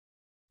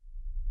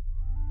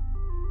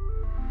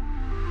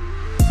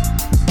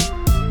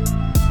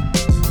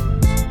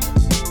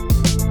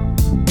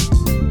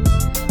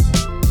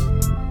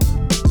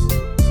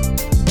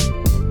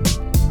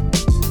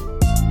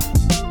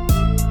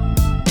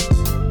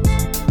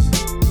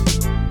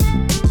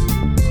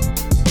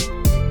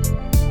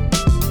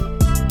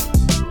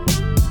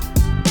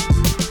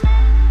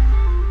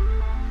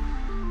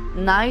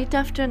Night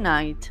after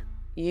night,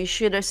 you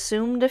should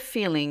assume the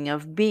feeling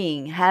of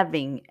being,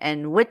 having,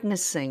 and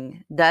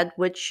witnessing that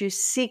which you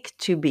seek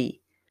to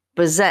be,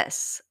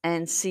 possess,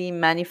 and see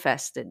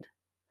manifested.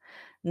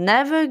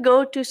 Never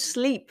go to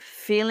sleep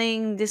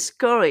feeling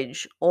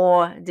discouraged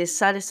or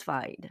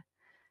dissatisfied.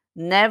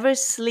 Never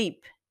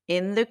sleep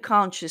in the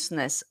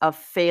consciousness of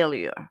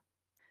failure.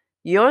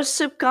 Your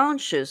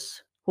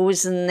subconscious,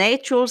 whose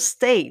natural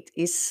state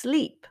is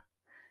sleep,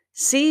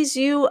 sees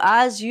you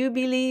as you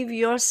believe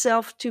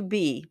yourself to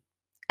be,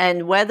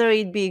 and whether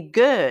it be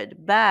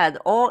good, bad,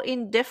 or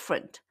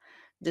indifferent,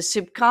 the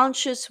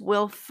subconscious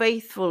will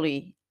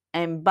faithfully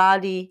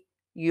embody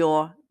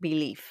your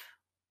belief.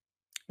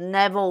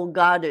 Neville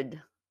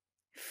Goddard,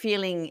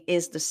 feeling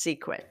is the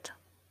secret.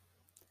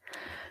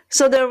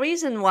 So, the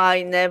reason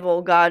why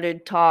Neville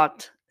Goddard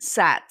taught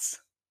SATS,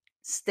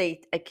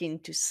 state akin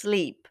to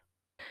sleep,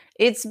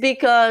 it's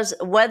because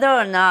whether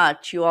or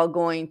not you are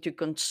going to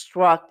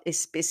construct a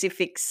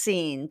specific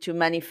scene to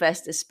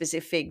manifest a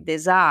specific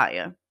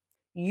desire,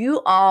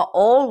 you are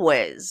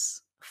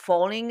always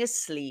falling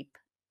asleep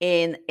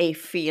in a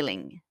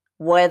feeling,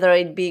 whether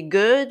it be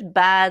good,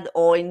 bad,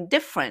 or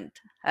indifferent,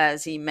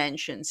 as he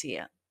mentions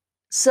here.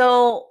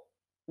 So,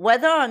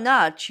 whether or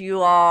not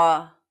you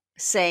are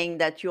saying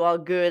that you are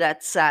good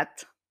at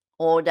SAT,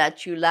 or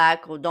that you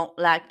lack or don't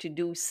like to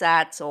do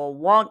SATs, or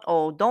want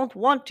or don't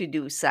want to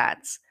do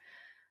SATs,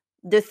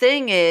 the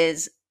thing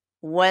is,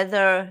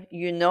 whether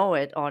you know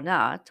it or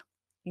not,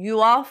 you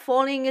are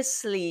falling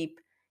asleep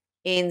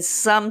in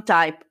some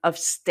type of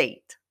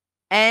state.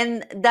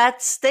 And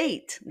that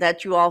state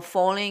that you are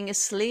falling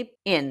asleep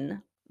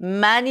in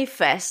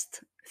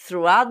manifests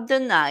throughout the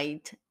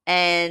night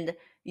and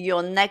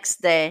your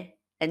next day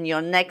and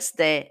your next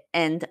day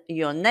and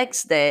your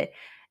next day.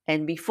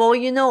 And before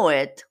you know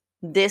it,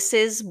 this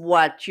is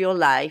what your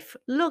life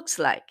looks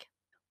like.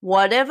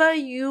 Whatever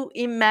you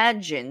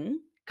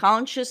imagine,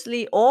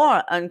 consciously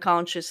or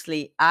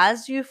unconsciously,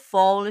 as you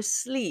fall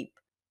asleep,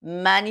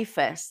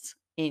 manifests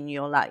in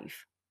your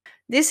life.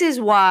 This is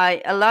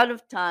why a lot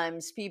of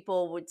times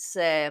people would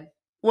say,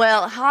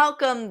 well, how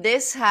come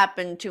this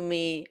happened to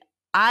me?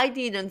 I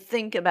didn't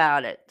think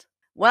about it.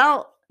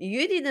 Well,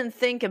 you didn't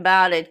think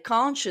about it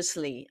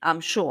consciously,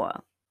 I'm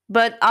sure.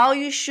 But are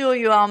you sure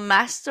you are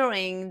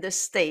mastering the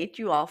state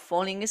you are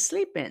falling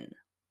asleep in?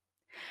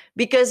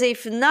 Because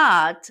if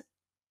not,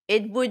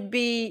 it would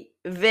be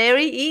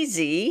very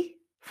easy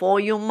for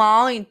your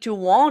mind to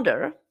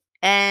wander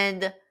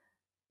and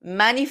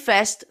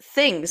manifest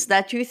things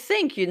that you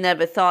think you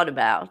never thought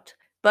about.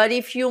 But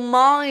if your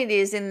mind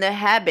is in the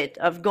habit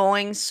of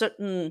going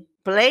certain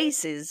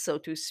places, so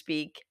to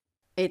speak,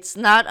 it's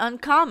not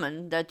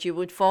uncommon that you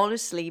would fall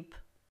asleep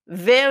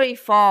very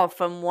far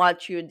from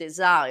what you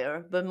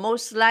desire, but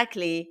most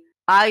likely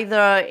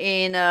either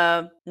in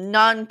a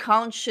non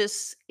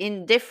conscious,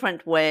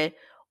 indifferent way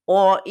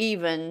or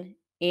even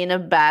in a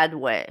bad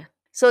way.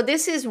 So,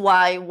 this is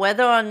why,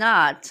 whether or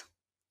not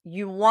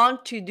you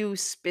want to do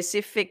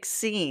specific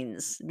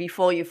scenes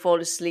before you fall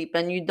asleep,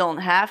 and you don't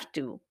have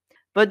to,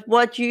 but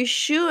what you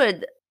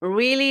should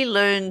really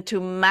learn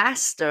to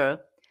master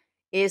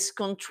is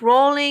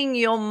controlling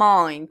your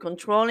mind,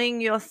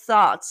 controlling your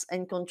thoughts,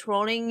 and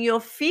controlling your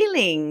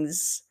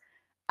feelings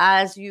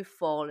as you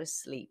fall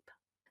asleep.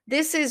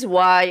 This is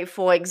why,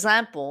 for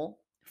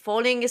example,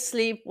 falling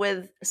asleep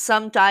with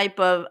some type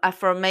of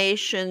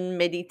affirmation,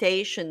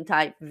 meditation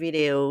type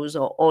videos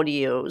or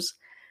audios,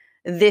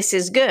 this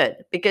is good.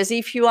 Because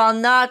if you are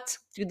not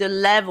to the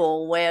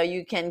level where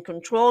you can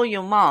control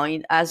your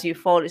mind as you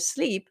fall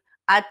asleep,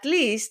 at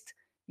least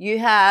you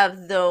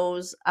have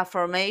those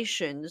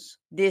affirmations,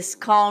 this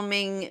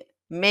calming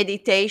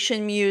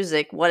meditation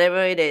music,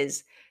 whatever it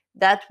is,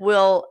 that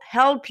will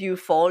help you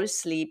fall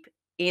asleep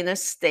in a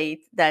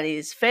state that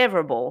is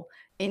favorable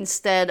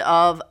instead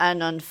of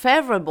an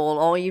unfavorable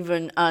or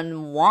even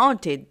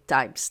unwanted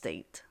type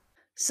state.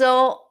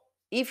 So,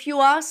 if you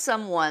are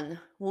someone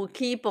who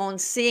keep on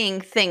seeing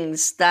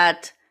things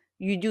that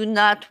you do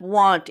not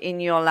want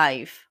in your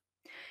life,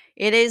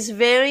 it is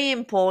very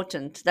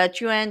important that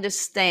you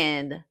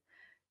understand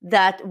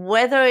that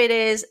whether it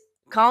is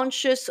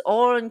conscious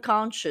or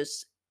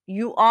unconscious,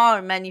 you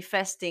are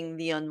manifesting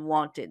the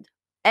unwanted.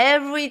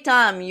 Every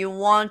time you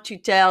want to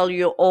tell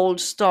your old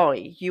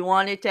story, you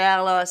want to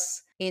tell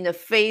us in a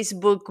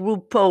Facebook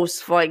group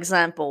post, for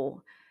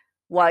example,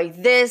 why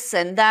this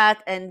and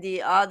that and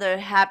the other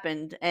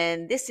happened,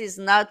 and this is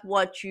not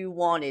what you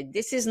wanted,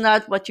 this is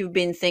not what you've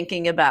been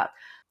thinking about.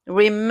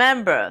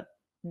 Remember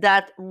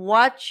that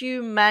what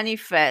you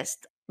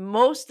manifest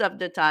most of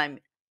the time,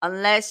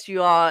 unless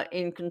you are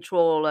in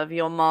control of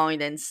your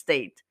mind and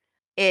state,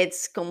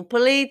 it's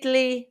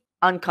completely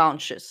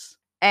unconscious.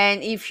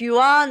 And if you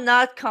are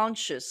not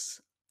conscious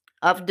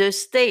of the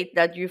state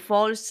that you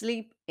fall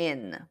asleep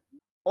in,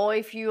 or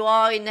if you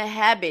are in a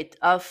habit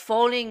of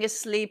falling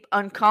asleep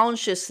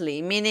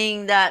unconsciously,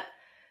 meaning that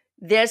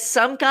there's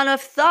some kind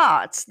of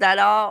thoughts that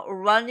are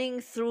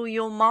running through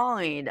your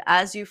mind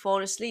as you fall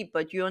asleep,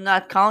 but you're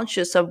not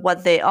conscious of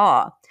what they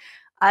are.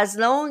 As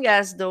long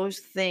as those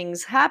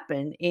things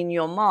happen in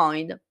your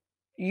mind,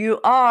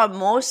 you are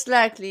most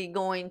likely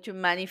going to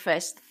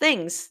manifest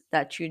things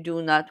that you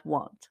do not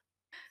want.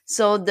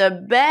 So,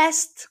 the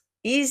best,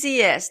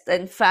 easiest,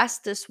 and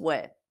fastest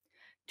way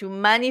to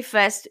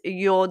manifest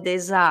your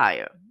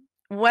desire,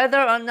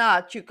 whether or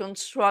not you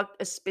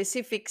construct a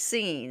specific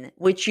scene,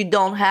 which you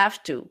don't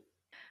have to,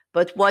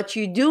 but what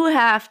you do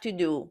have to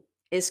do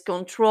is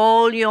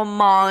control your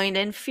mind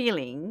and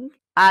feeling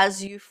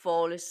as you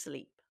fall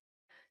asleep.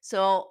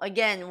 So,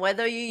 again,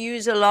 whether you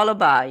use a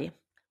lullaby,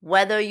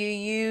 whether you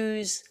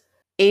use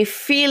a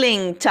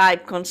feeling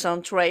type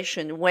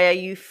concentration where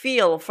you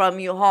feel from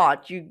your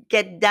heart, you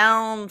get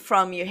down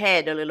from your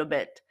head a little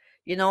bit,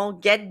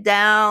 get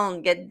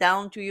down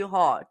to your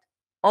heart,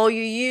 or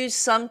you use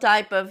some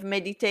type of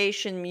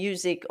meditation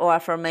music or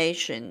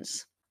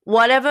affirmations,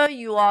 whatever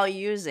you are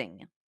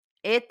using,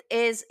 it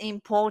is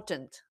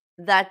important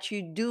that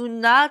you do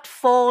not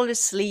fall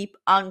asleep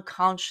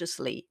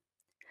unconsciously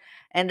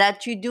and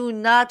that you do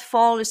not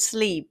fall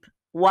asleep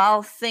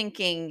while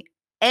thinking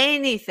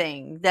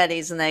anything that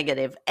is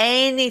negative,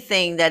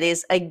 anything that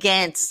is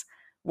against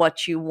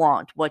what you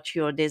want, what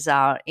you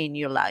desire in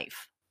your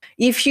life.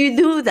 If you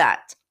do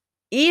that,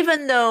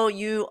 even though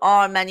you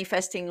are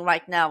manifesting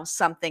right now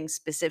something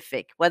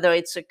specific, whether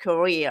it's a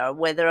career,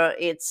 whether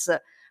it's a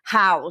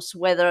house,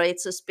 whether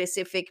it's a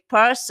specific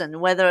person,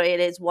 whether it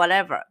is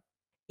whatever,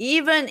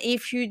 even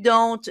if you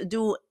don't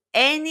do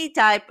any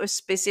type of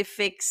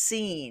specific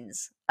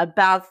scenes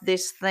about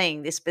this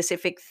thing, this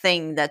specific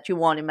thing that you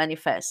want to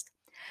manifest,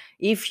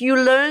 if you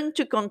learn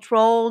to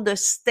control the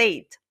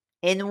state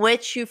in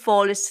which you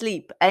fall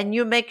asleep and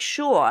you make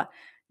sure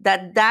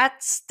that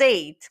that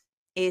state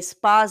is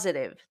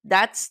positive,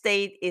 that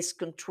state is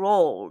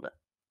controlled,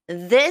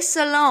 this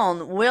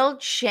alone will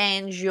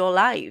change your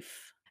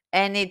life.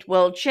 And it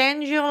will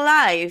change your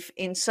life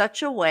in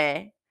such a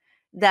way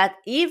that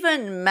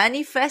even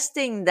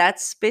manifesting that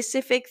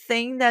specific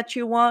thing that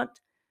you want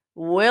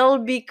will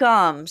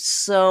become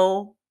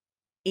so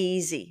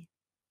easy.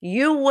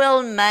 You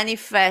will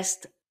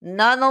manifest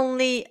not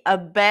only a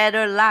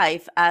better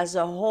life as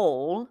a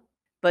whole,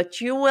 but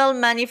you will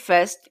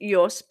manifest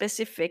your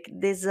specific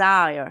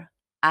desire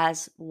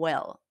as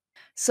well.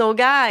 So,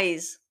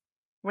 guys,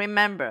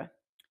 remember,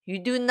 you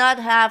do not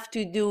have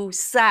to do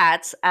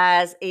SATs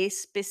as a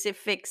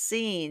specific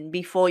scene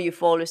before you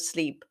fall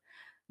asleep.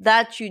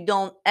 That you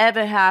don't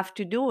ever have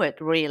to do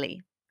it,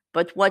 really.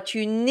 But what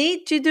you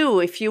need to do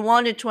if you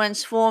want to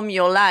transform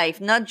your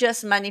life, not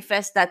just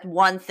manifest that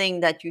one thing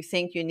that you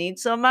think you need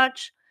so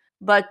much,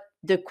 but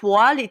the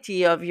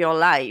quality of your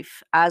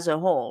life as a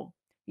whole,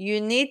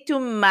 you need to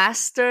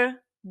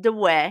master the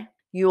way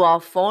you are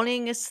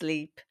falling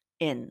asleep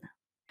in.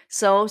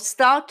 So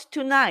start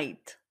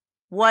tonight.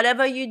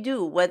 Whatever you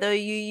do, whether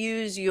you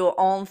use your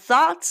own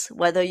thoughts,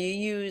 whether you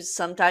use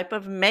some type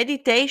of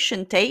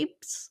meditation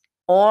tapes,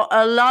 or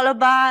a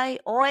lullaby,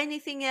 or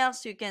anything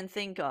else you can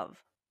think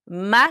of,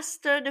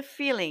 master the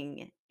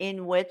feeling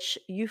in which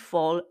you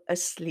fall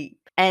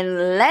asleep.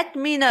 And let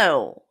me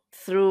know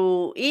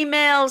through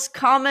emails,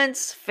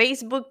 comments,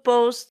 Facebook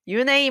posts,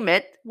 you name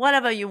it,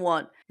 whatever you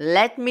want.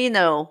 Let me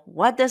know,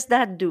 what does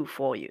that do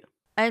for you?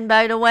 And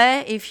by the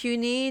way, if you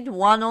need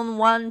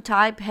one-on-one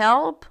type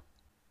help,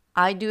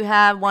 I do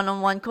have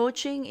one-on-one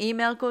coaching,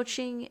 email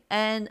coaching,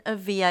 and a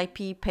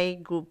VIP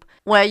paid group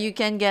where you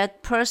can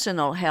get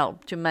personal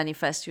help to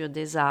manifest your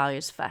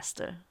desires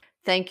faster.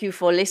 Thank you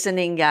for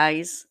listening,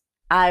 guys.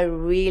 I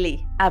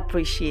really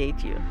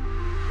appreciate you.